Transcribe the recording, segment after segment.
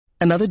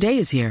Another day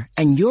is here,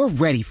 and you're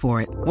ready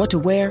for it. What to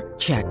wear?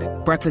 Check.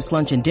 Breakfast,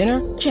 lunch, and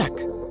dinner? Check.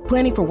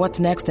 Planning for what's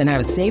next and how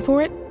to save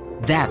for it?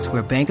 That's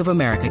where Bank of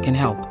America can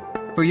help.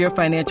 For your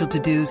financial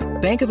to-dos,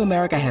 Bank of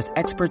America has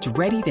experts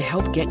ready to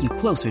help get you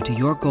closer to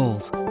your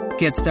goals.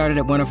 Get started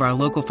at one of our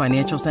local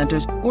financial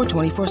centers or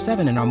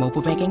 24/7 in our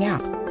mobile banking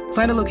app.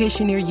 Find a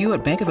location near you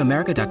at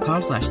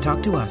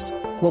bankofamerica.com/talktous.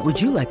 What would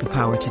you like the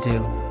power to do?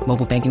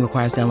 Mobile banking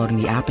requires downloading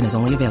the app and is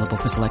only available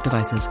for select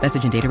devices.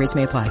 Message and data rates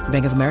may apply.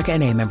 Bank of America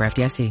N.A., member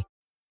FDIC.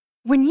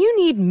 When you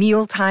need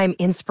mealtime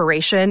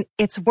inspiration,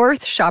 it's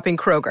worth shopping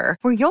Kroger,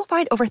 where you'll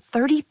find over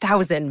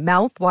 30,000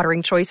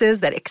 mouth-watering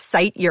choices that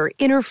excite your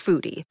inner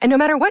foodie. And no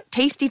matter what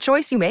tasty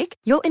choice you make,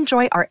 you'll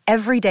enjoy our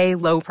everyday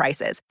low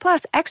prices,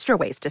 plus extra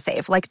ways to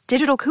save, like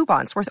digital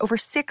coupons worth over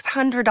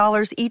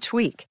 $600 each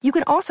week. You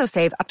can also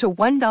save up to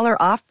 $1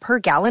 off per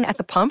gallon at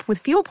the pump with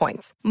fuel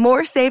points.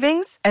 More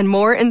savings and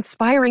more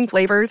inspiring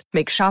flavors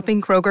make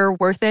shopping Kroger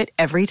worth it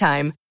every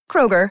time.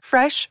 Kroger,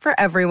 fresh for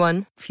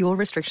everyone. Fuel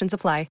restrictions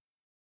apply.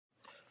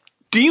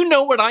 Do you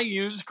know what I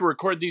use to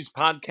record these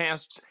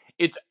podcasts?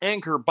 It's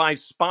Anchor by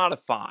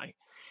Spotify.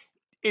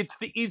 It's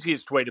the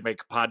easiest way to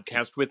make a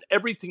podcast with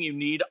everything you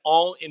need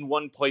all in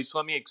one place.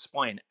 Let me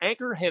explain.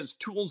 Anchor has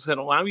tools that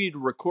allow you to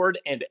record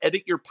and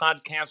edit your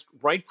podcast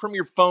right from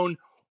your phone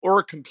or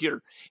a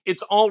computer.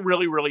 It's all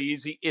really, really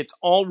easy. It's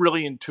all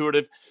really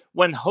intuitive.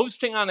 When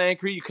hosting on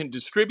Anchor, you can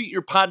distribute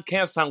your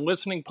podcast on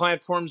listening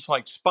platforms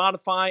like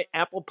Spotify,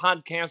 Apple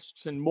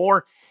Podcasts, and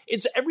more.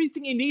 It's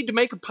everything you need to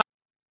make a podcast.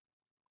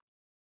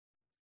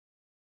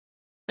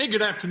 Hey,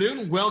 good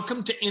afternoon.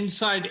 Welcome to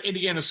Inside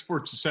Indiana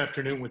Sports this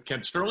afternoon with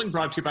Kent Sterling,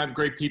 brought to you by the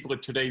great people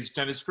at Today's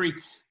Dentistry.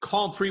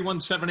 Call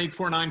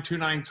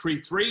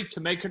 317-849-2933 to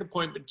make an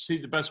appointment to see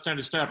the best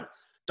dentist ever,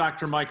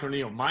 Dr. Mike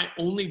O'Neill, my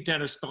only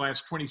dentist the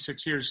last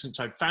 26 years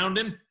since I found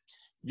him.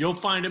 You'll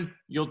find him.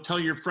 You'll tell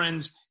your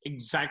friends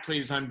exactly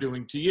as I'm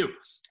doing to you.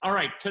 All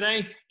right,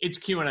 today it's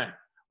Q&A.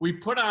 We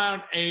put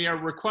out a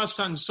request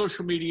on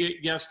social media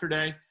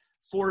yesterday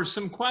for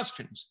some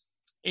questions.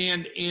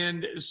 And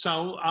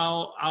so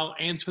I'll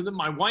answer them.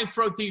 My wife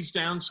wrote these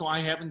down, so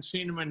I haven't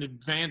seen them in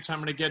advance. I'm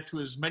going to get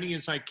to as many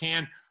as I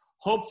can,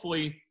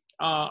 hopefully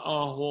a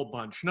whole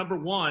bunch. Number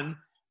one,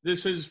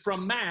 this is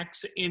from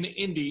Max in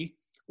Indy.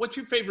 What's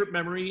your favorite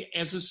memory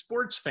as a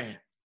sports fan?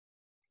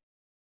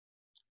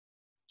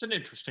 It's an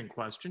interesting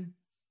question.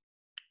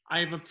 I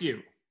have a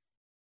few.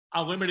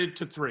 I'll limit it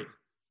to three.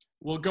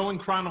 We'll go in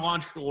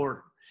chronological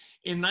order.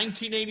 In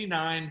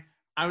 1989,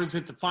 I was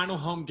at the final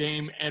home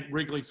game at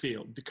Wrigley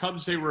Field. The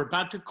Cubs, they were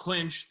about to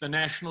clinch the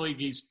National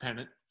League East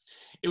pennant.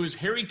 It was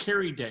Harry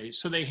Carey Day,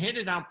 so they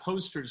handed out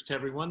posters to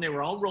everyone. They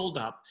were all rolled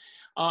up.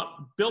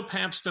 Bill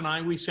Pabst and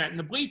I, we sat in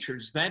the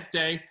bleachers. That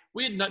day,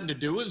 we had nothing to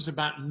do. It was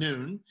about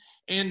noon.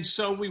 And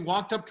so we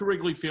walked up to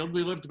Wrigley Field.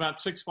 We lived about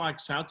 6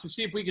 blocks out to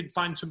see if we could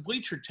find some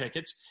bleacher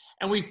tickets.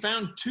 And we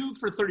found two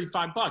for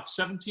 $35,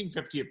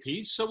 $17.50 a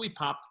piece. So we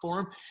popped for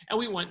them, and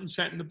we went and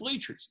sat in the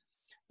bleachers.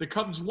 The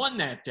Cubs won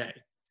that day.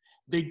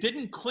 They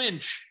didn't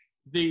clinch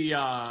the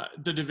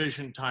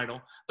division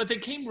title, but they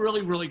came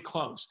really, really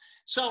close.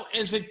 So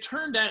as it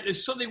turned out,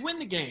 so they win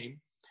the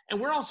game,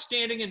 and we're all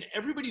standing, and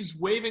everybody's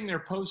waving their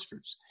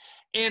posters.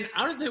 And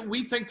out of it,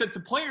 we think that the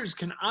players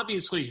can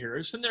obviously hear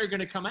us, and they're going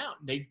to come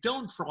out. They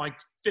don't for like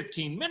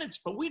 15 minutes,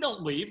 but we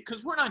don't leave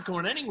because we're not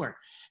going anywhere.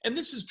 And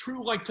this is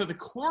true like to the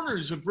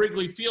corners of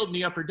Wrigley Field in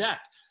the upper deck.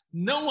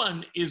 No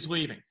one is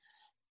leaving.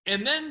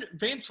 And then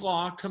Vance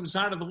Law comes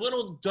out of the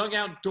little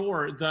dugout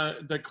door,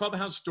 the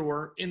clubhouse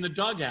door in the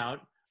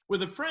dugout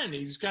with a friend.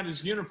 He's got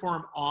his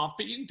uniform off,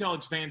 but you can tell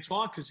it's Vance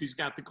Law because he's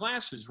got the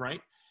glasses,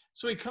 right?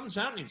 So he comes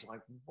out and he's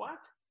like,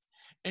 what?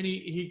 And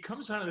he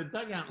comes out of the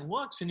dugout and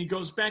looks, and he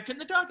goes back in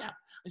the dugout.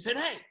 I said,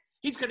 hey,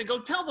 he's going to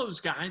go tell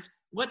those guys,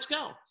 let's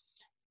go.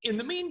 In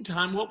the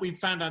meantime, what we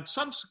found out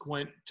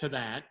subsequent to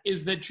that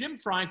is that Jim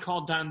Frey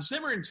called Don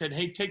Zimmer and said,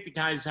 hey, take the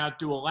guys out,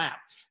 do a lap.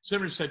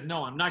 Zimmer said,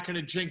 no, I'm not going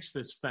to jinx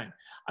this thing.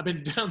 I've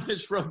been down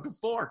this road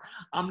before.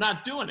 I'm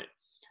not doing it.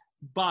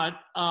 But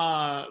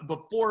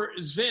before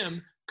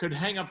Zim could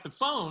hang up the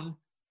phone,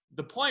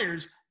 the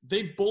players,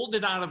 they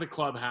bolted out of the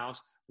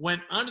clubhouse,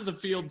 went onto the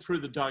field through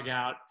the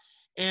dugout,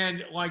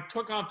 and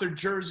took off their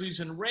jerseys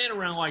and ran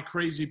around like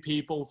crazy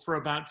people for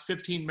about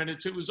 15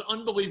 minutes. It was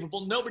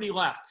unbelievable. Nobody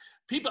left.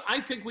 People,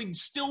 I think we'd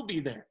still be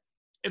there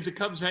if the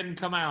Cubs hadn't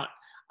come out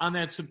on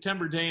that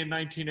September day in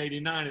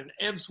 1989. An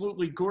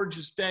absolutely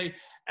gorgeous day.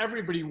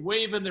 Everybody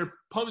waving their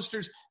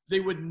posters. They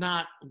would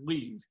not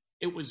leave.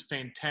 It was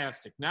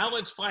fantastic. Now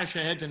let's flash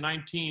ahead to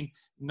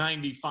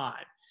 1995.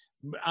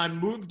 I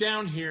moved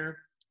down here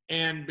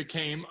and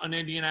became an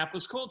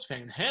Indianapolis Colts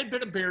fan. Had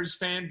been a Bears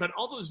fan, but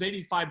all those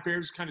 85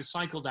 Bears kind of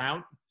cycled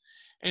out.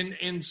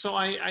 And so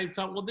I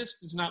thought, well, this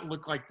does not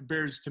look like the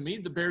Bears to me,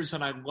 the Bears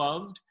that I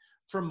loved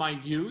from my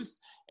youth.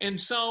 And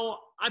so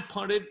I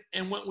punted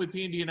and went with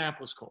the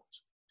Indianapolis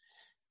Colts.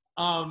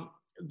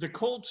 The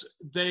Colts,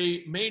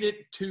 they made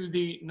it to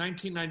the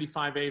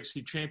 1995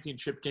 AFC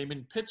Championship game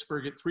in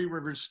Pittsburgh at Three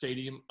Rivers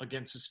Stadium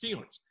against the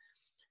Steelers.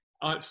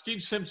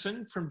 Steve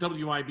Simpson from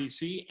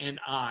WIBC and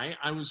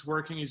I was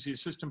working as the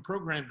assistant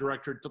program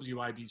director at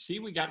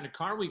WIBC. We got in a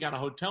car, we got a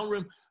hotel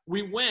room.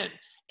 We went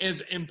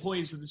as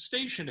employees of the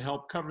station to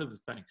help cover the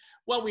thing.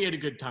 Well, we had a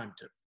good time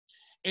too.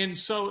 And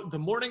so the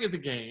morning of the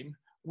game,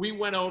 we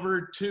went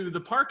over to the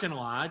parking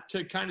lot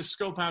to kind of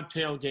scope out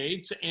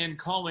tailgates and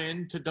call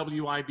in to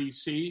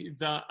WIBC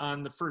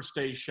on the first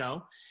day's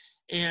show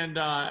and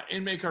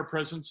make our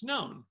presence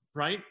known,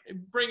 right?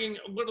 Bringing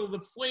a little of the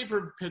flavor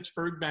of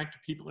Pittsburgh back to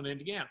people in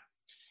Indiana.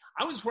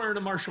 I was wearing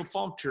a Marshall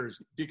Faulk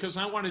jersey because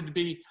I wanted to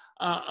be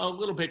a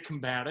little bit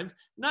combative,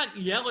 not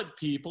yell at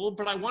people,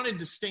 but I wanted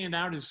to stand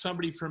out as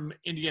somebody from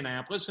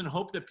Indianapolis and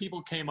hope that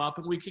people came up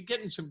and we could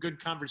get in some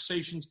good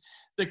conversations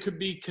that could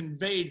be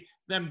conveyed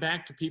them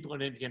back to people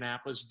in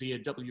Indianapolis via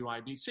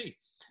WIBC.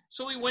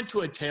 So we went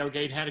to a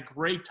tailgate, had a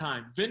great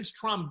time. Vince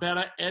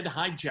Trombetta, Ed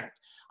Hijack.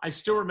 I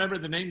still remember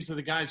the names of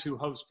the guys who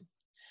hosted.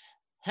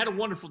 Had a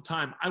wonderful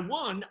time. I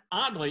won,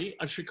 oddly,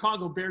 a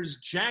Chicago Bears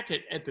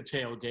jacket at the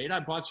tailgate. I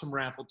bought some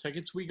raffle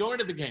tickets. We go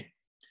into the game.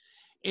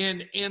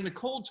 And the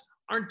Colts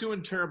aren't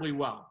doing terribly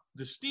well.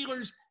 The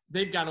Steelers,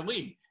 they've got a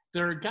lead.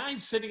 There are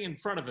guys sitting in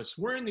front of us.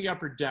 We're in the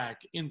upper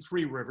deck in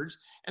Three Rivers,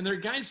 and there are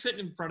guys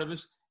sitting in front of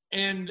us,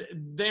 and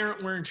they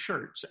aren't wearing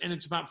shirts, and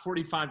it's about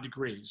 45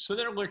 degrees. So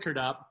they're liquored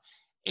up,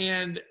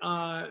 and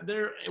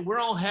we're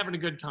all having a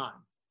good time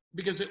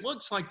because it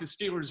looks like the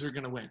Steelers are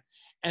going to win.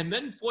 And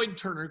then Floyd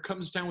Turner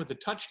comes down with a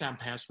touchdown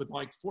pass with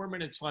like 4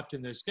 minutes left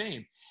in this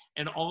game.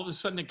 And all of a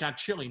sudden it got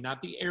chilly,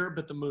 not the air,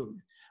 but the mood,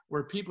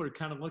 where people are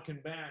kind of looking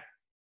back,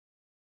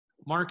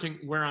 marking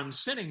where I'm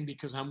sitting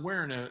because I'm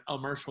wearing a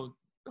Marshall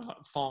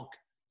Faulk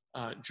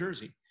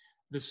jersey.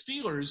 The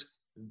Steelers,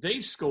 they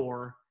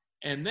score,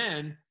 and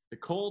then the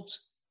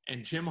Colts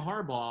and Jim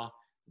Harbaugh,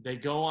 they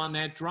go on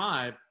that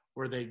drive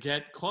where they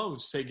get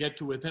close. They get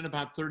to within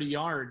about 30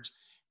 yards,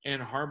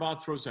 and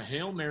Harbaugh throws a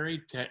Hail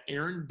Mary to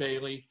Aaron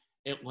Bailey.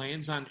 It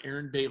lands on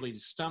Aaron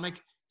Bailey's stomach.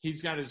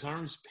 He's got his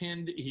arms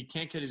pinned. He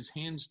can't get his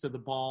hands to the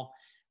ball.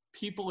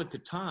 People at the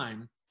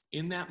time,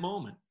 in that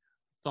moment,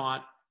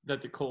 thought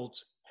that the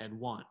Colts had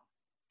won,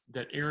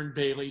 that Aaron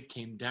Bailey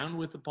came down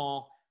with the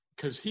ball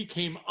because he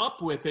came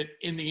up with it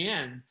in the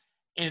end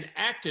and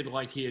acted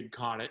like he had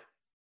caught it.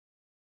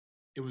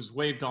 It was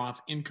waved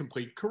off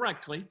incomplete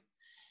correctly.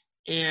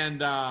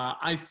 And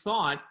I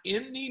thought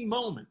in the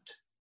moment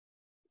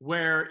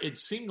where it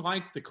seemed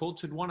like the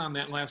Colts had won on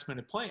that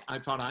last-minute play, I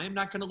thought, I am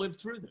not going to live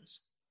through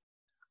this.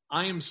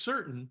 I am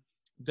certain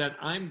that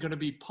I'm going to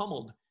be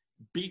pummeled,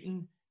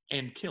 beaten,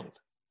 and killed.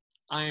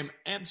 I am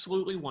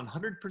absolutely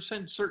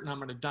 100% certain I'm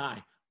going to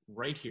die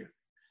right here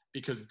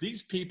because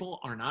these people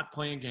are not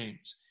playing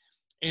games.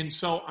 And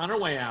so on our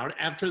way out,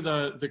 after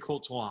the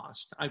Colts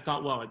lost, I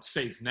thought, well, it's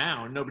safe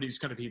now. Nobody's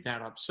going to be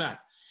that upset.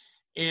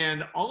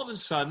 And all of a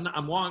sudden,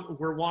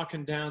 we're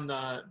walking down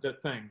the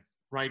thing,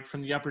 right,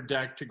 from the upper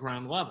deck to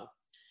ground level.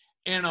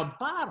 And a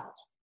bottle,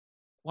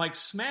 like,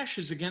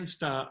 smashes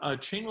against a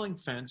chain link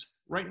fence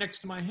right next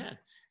to my head.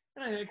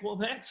 And I think, well,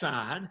 that's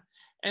odd.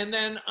 And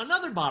then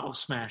another bottle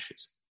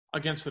smashes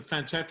against the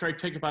fence after I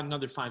take about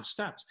another 5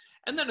 steps.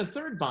 And then a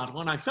third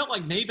bottle, and I felt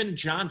like Navin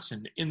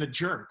Johnson in The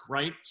Jerk,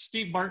 right?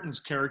 Steve Martin's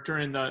character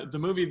in the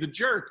movie The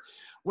Jerk,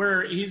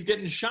 where he's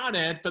getting shot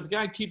at, but the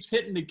guy keeps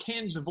hitting the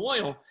cans of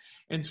oil.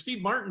 And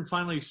Steve Martin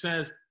finally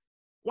says,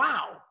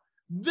 wow,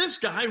 this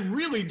guy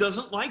really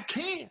doesn't like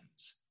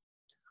cans.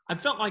 I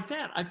felt like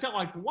that. I felt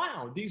like,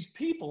 wow, these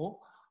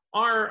people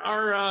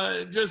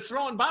are just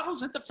throwing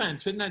bottles at the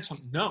fence. Isn't that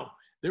something? No,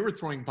 they were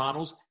throwing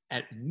bottles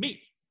at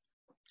me.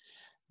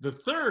 The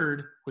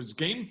third was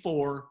Game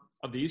 4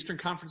 of the Eastern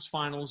Conference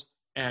Finals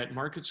at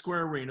Market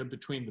Square Arena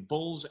between the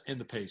Bulls and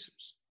the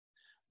Pacers.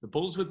 The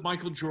Bulls with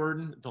Michael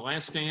Jordan, The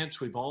Last Dance.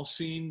 We've all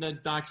seen the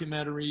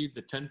documentary,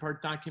 the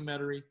 10-part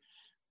documentary.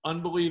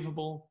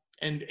 Unbelievable.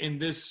 And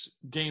this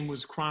game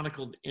was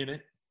chronicled in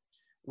it,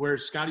 where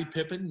Scottie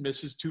Pippen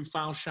misses 2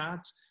 foul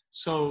shots.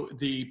 So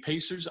the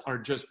Pacers are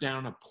just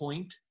down a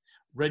point.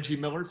 Reggie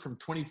Miller from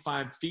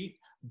 25 feet,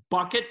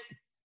 bucket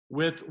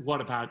with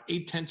about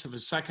 0.8 of a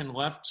second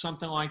left,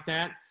 something like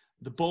that.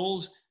 The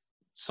Bulls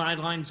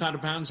sidelines out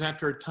of bounds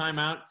after a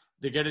timeout.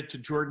 They get it to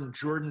Jordan.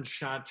 Jordan's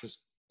shot just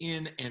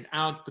in and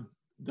out.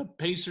 The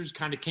Pacers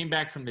kind of came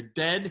back from the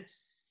dead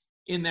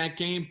in that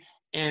game,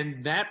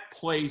 and that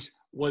place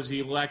was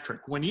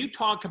electric. When you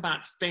talk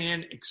about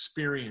fan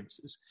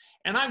experiences,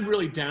 and I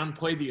really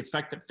downplay the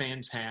effect that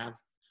fans have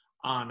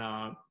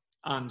on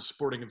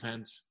sporting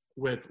events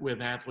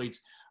with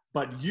athletes,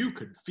 but you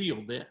could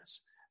feel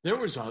this. There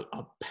was a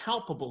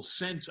palpable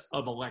sense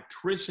of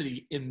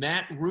electricity in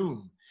that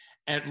room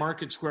at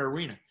Market Square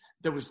Arena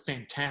that was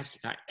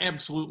fantastic. I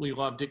absolutely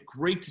loved it.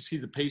 Great to see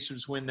the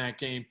Pacers win that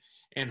game,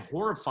 and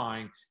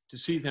horrifying to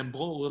see them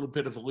blow a little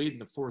bit of a lead in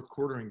the fourth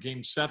quarter in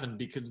Game 7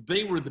 because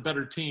they were the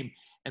better team,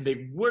 and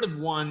they would have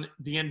won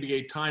the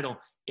NBA title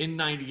in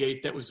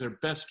 '98. That was their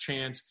best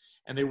chance,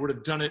 and they would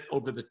have done it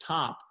over the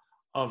top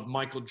of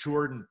Michael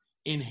Jordan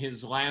in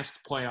his last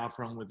playoff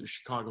run with the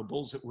Chicago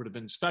Bulls. It would have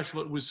been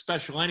special. It was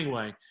special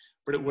anyway,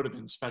 but it would have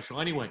been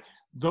special anyway.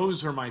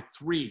 Those are my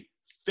 3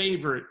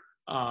 favorite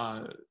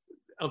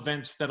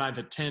events that I've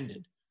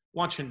attended,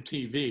 watching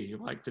TV,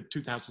 like the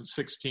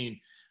 2016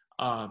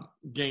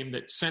 game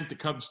that sent the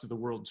Cubs to the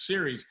World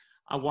Series.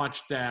 I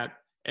watched that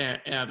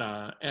at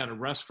a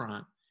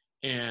restaurant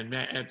and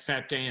at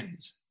Fat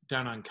Dan's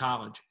down on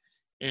College,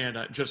 and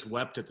just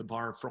wept at the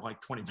bar for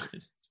like 20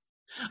 minutes.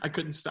 I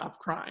couldn't stop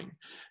crying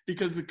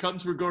because the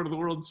Cubs were going to the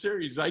World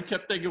Series. I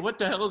kept thinking, what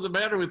the hell is the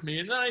matter with me?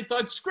 And then I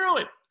thought, screw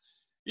it.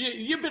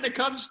 You've been a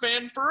Cubs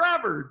fan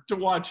forever to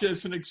watch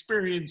this and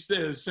experience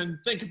this and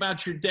think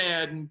about your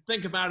dad and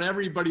think about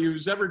everybody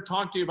who's ever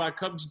talked to you about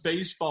Cubs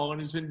baseball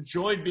and has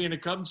enjoyed being a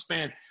Cubs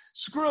fan.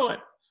 Screw it.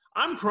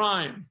 I'm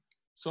crying.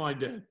 So I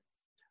did.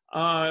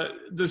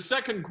 The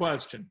second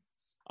question,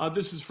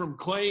 this is from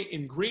Clay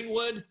in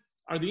Greenwood.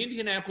 Are the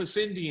Indianapolis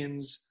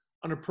Indians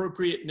an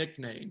appropriate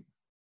nickname?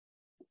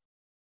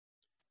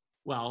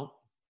 Well,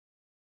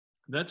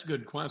 that's a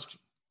good question.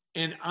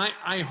 And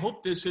I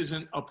hope this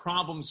isn't a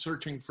problem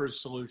searching for a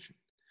solution.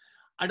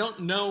 I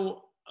don't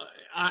know.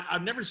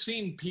 I've never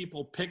seen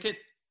people picket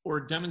or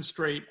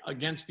demonstrate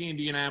against the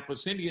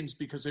Indianapolis Indians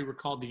because they were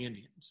called the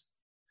Indians.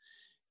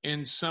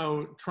 And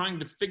so trying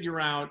to figure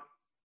out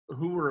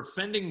who were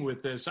offending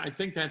with this, I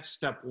think that's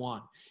step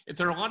one. If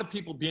there are a lot of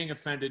people being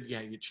offended,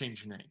 yeah, you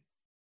change your name.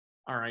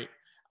 All right.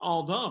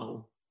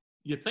 Although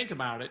you think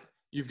about it,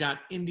 you've got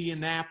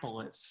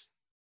Indianapolis,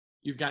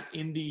 you've got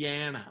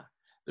Indiana.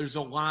 There's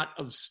a lot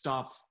of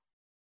stuff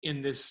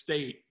in this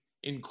state,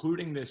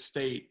 including this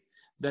state,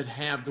 that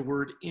have the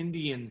word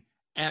Indian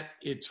at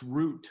its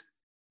root.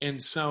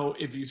 And so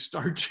if you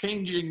start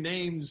changing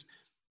names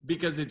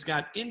because it's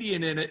got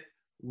Indian in it,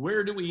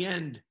 where do we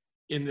end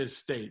in this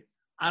state?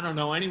 I don't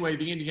know. Anyway,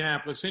 the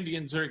Indianapolis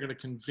Indians are going to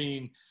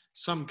convene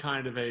some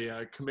kind of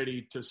a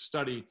committee to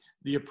study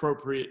the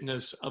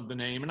appropriateness of the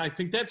name. And I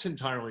think that's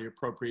entirely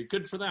appropriate.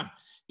 Good for them.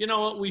 You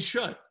know what? We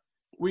should.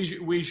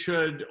 We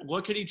should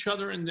look at each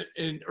other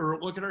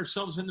or look at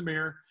ourselves in the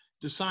mirror,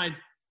 decide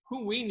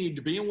who we need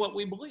to be and what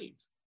we believe.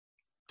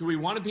 Do we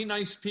want to be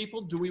nice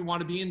people? Do we want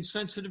to be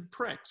insensitive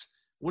pricks?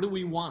 What do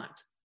we want?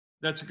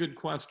 That's a good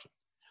question.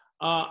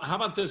 How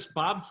about this?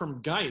 Bob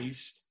from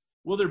Geist.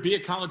 Will there be a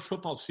college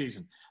football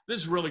season?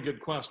 This is a really good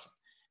question.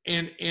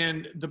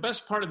 And the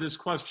best part of this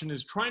question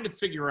is trying to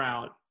figure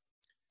out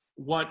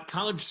what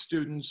college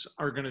students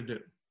are going to do.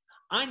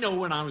 I know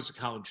when I was a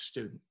college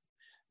student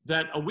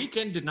that a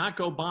weekend did not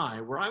go by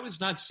where I was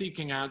not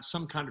seeking out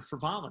some kind of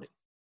frivolity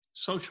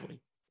socially,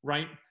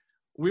 right?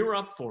 We were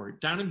up for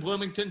it. Down in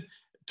Bloomington,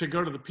 to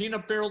go to the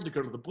Peanut Barrel, to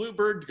go to the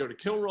Bluebird, to go to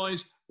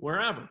Kilroy's,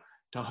 wherever,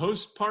 to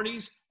host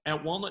parties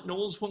at Walnut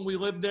Knolls when we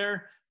lived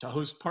there, to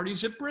host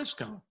parties at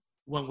Briscoe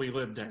when we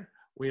lived there.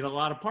 We had a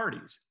lot of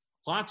parties,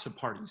 lots of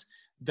parties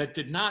that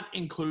did not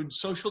include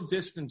social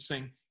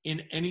distancing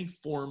in any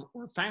form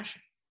or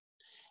fashion.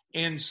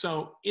 And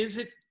so is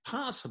it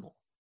possible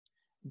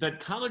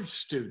that college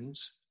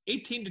students,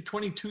 18 to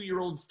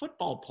 22-year-old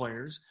football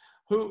players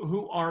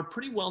who are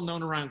pretty well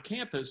known around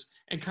campus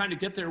and kind of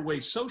get their way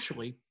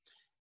socially,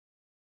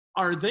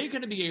 are they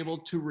going to be able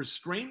to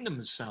restrain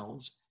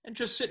themselves and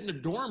just sit in a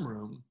dorm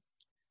room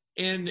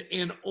and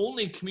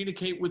only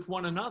communicate with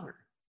one another?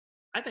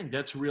 I think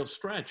that's a real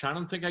stretch. I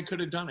don't think I could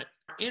have done it.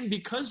 And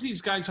because these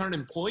guys aren't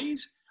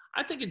employees,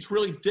 I think it's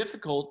really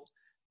difficult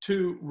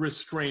to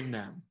restrain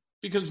them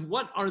because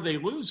what are they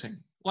losing?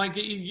 Like,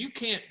 you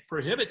can't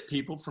prohibit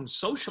people from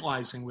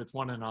socializing with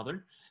one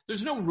another.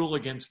 There's no rule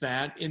against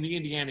that in the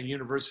Indiana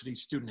University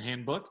Student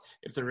Handbook,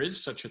 if there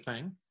is such a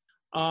thing.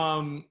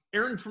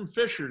 Aaron from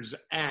Fishers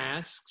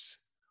asks,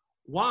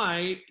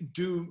 why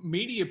do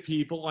media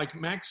people like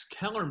Max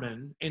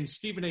Kellerman and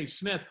Stephen A.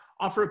 Smith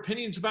offer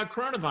opinions about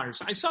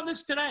coronavirus? I saw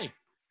this today.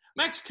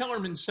 Max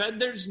Kellerman said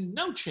there's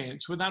no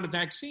chance without a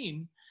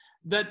vaccine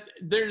that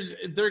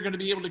they're going to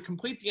be able to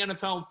complete the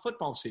NFL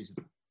football season.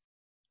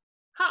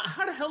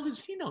 How the hell does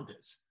he know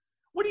this?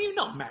 What do you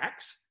know,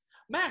 Max?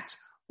 Max,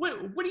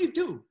 what do you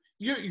do?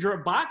 You're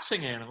a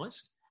boxing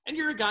analyst, and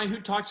you're a guy who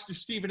talks to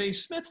Stephen A.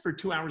 Smith for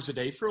 2 hours a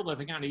day for a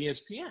living on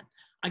ESPN.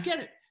 I get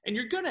it, and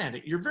you're good at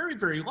it. You're very,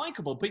 very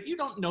likable, but you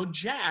don't know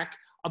jack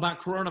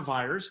about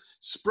coronavirus,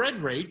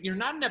 spread rate. You're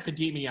not an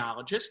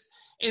epidemiologist.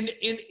 And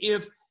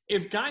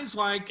if guys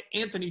like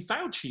Anthony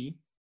Fauci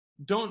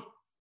don't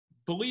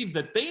believe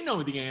that they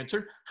know the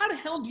answer, how the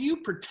hell do you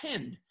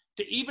pretend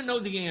to even know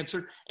the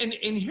answer? And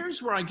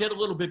here's where I get a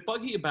little bit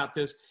buggy about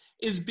this,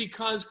 is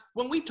because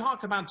when we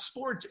talk about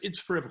sports, it's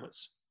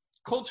frivolous.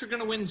 Colts are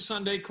going to win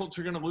Sunday. Colts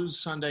are going to lose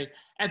Sunday.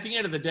 At the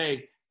end of the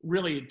day,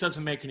 really, it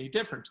doesn't make any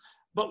difference.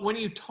 But when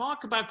you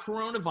talk about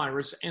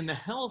coronavirus and the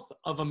health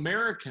of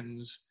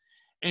Americans,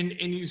 and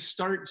you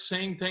start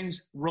saying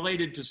things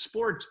related to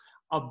sports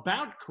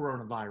about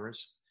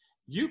coronavirus,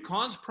 you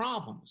cause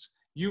problems.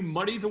 You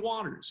muddy the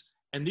waters.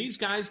 And these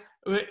guys,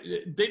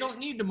 they don't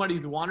need to muddy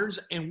the waters,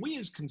 and we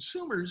as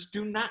consumers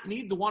do not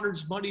need the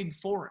waters muddied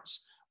for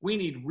us. We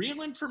need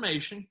real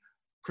information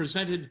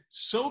presented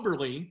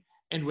soberly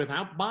and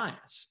without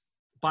bias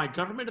by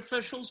government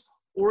officials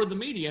or the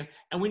media,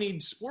 and we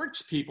need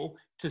sports people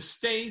to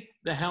stay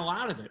the hell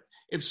out of it.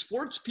 If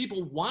sports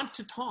people want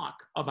to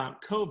talk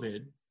about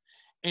COVID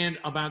and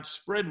about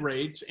spread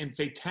rates and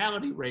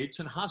fatality rates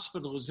and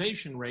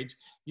hospitalization rates,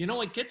 you know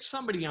what? Get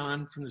somebody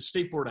on from the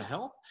State Board of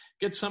Health,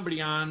 get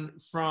somebody on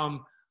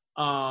from,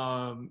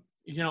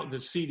 the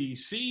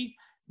CDC,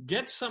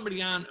 get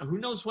somebody on who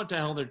knows what the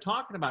hell they're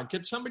talking about.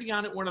 Get somebody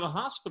on at one of the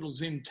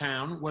hospitals in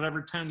town,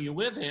 whatever town you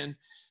live in,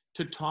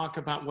 to talk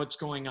about what's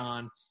going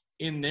on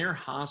in their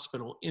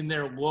hospital, in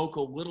their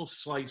local little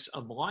slice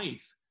of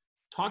life.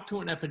 Talk to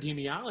an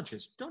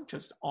epidemiologist. Don't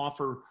just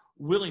offer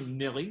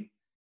willy-nilly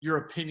your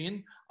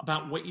opinion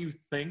about what you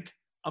think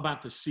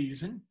about the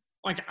season.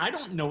 Like, I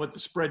don't know what the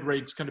spread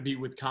rate's going to be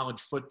with college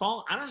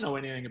football. I don't know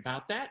anything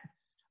about that.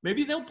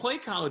 Maybe they'll play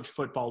college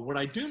football. What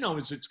I do know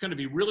is it's going to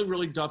be really,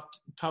 really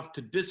tough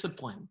to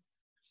discipline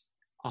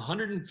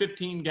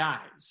 115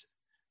 guys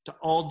to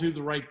all do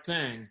the right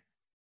thing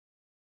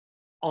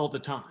all the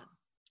time.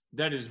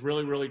 That is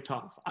really, really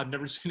tough. I've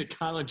never seen a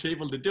college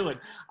able to do it.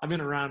 I've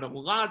been around a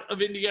lot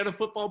of Indiana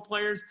football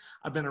players.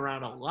 I've been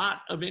around a lot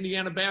of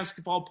Indiana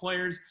basketball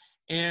players.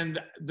 And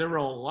there were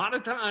a lot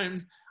of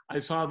times I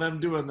saw them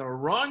doing the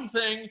wrong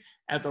thing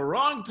at the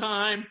wrong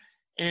time.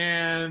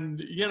 And,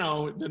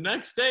 the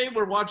next day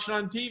we're watching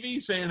on TV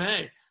saying,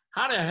 hey,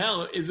 how the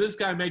hell is this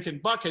guy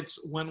making buckets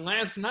when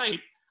last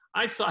night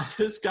I saw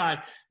this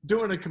guy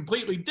doing a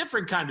completely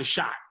different kind of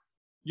shot?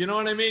 You know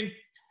what I mean?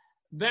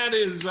 That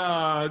is,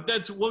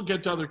 we'll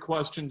get to other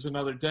questions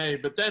another day,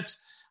 but that's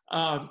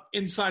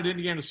Inside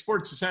Indiana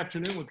Sports this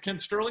afternoon with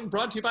Kent Sterling,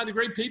 brought to you by the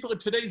great people at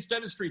Today's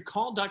Dentistry.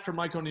 Call Dr.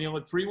 Mike O'Neill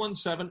at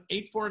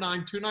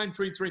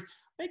 317-849-2933.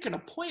 Make an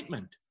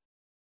appointment.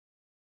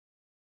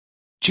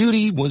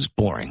 Judy was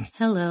boring.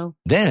 Hello.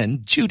 Then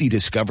Judy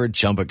discovered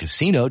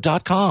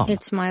ChumbaCasino.com.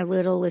 It's my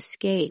little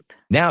escape.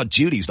 Now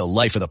Judy's the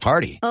life of the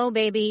party. Oh,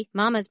 baby,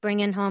 mama's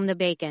bringing home the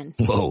bacon.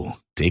 Whoa,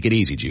 take it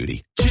easy,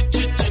 Judy.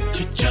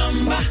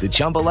 The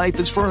Chumba life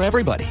is for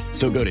everybody.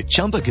 So go to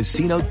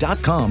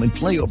ChumbaCasino.com and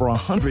play over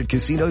 100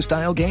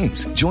 casino-style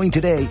games. Join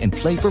today and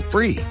play for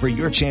free for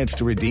your chance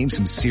to redeem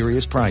some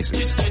serious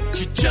prizes.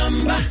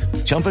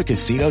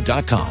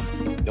 ChumbaCasino.com.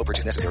 No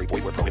purchase necessary.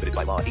 Void where prohibited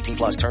by law.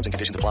 18+ terms and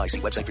conditions apply. See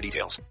website for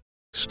details.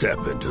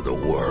 Step into the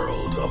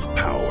world of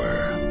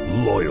power,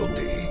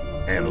 loyalty,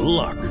 and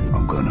luck.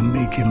 I'm gonna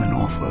make him an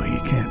offer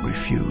he can't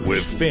refuse.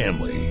 With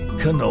family,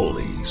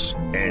 cannolis,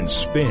 and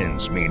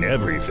spins mean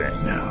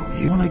everything. Now,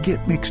 you wanna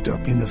get mixed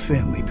up in the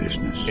family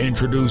business.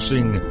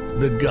 Introducing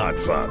The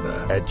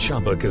Godfather at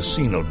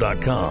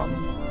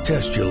ChumbaCasino.com.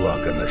 Test your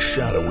luck in the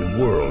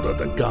shadowy world of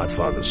The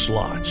Godfather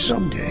slot.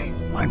 Someday,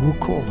 I will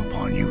call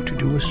upon you to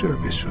do a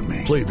service for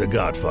me. Play The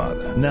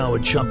Godfather, now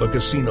at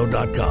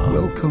ChumbaCasino.com.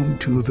 Welcome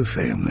to the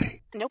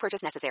family. No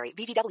purchase necessary.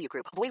 VGW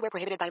Group. Void where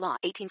prohibited by law.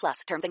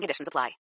 18+. Terms and conditions apply.